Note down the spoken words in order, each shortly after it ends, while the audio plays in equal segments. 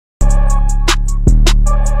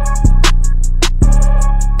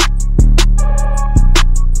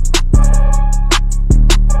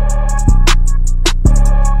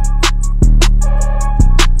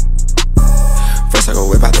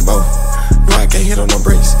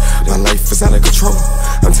brakes. My life is out of control.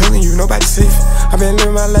 I'm telling you, nobody's safe. I've been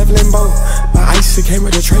living my life limbo. My ice, it came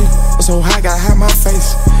with a tray. I'm so high, gotta hide my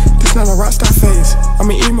face. This not a rockstar phase. I'm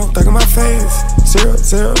an emo, thug in my face. 0,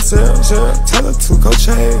 0, 0, 0. Tell her to go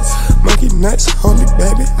chase. Monkey nuts, holy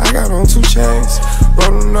baby. I got on 2 chains.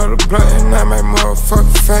 Roll another blunt and I make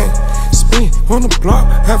motherfucking fame. Spin on the block,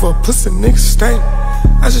 have a pussy nigga stay.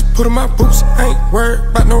 I just put on my boots, I ain't worried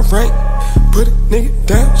about no rank. Put a nigga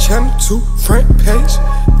down, channel 2, front page.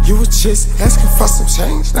 You was just asking for some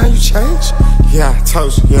change, now you change. Yeah, I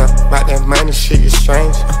told you, yeah, about that money shit is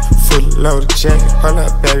strange. Full load of jacket, hold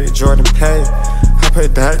up baby, Jordan pay. I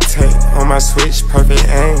put duct tape on my switch, perfect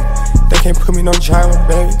aim. They can't put me no drama,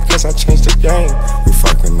 baby, cause I changed the game. We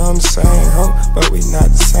fucking on the same hoe, but we not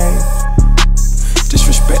the same.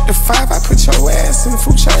 Disrespect the 5, I put your ass in the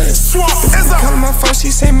food chain. Calling my phone, she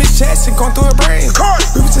say Miss Jackson, going through her brain.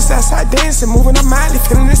 We was just outside dancing, moving her Miley,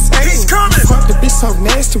 feeling the same. Fuck the bitch so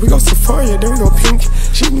nasty, we go Sephora, then we go pink.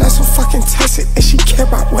 She not so fucking toxic, and she care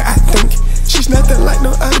about what I think. She's nothing like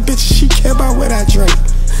no other bitch, she care about what I drink.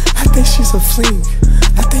 I think she's a fling,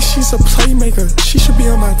 I think she's a playmaker. She should be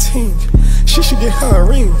on my team, she should get her a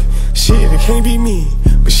ring. Shit, it can't be me,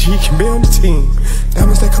 but she can be on the team.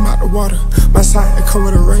 Diamonds that come out the water, my side that come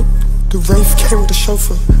with a ring. The Wraith came with the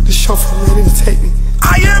chauffeur ready to take me.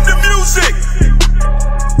 I am the music.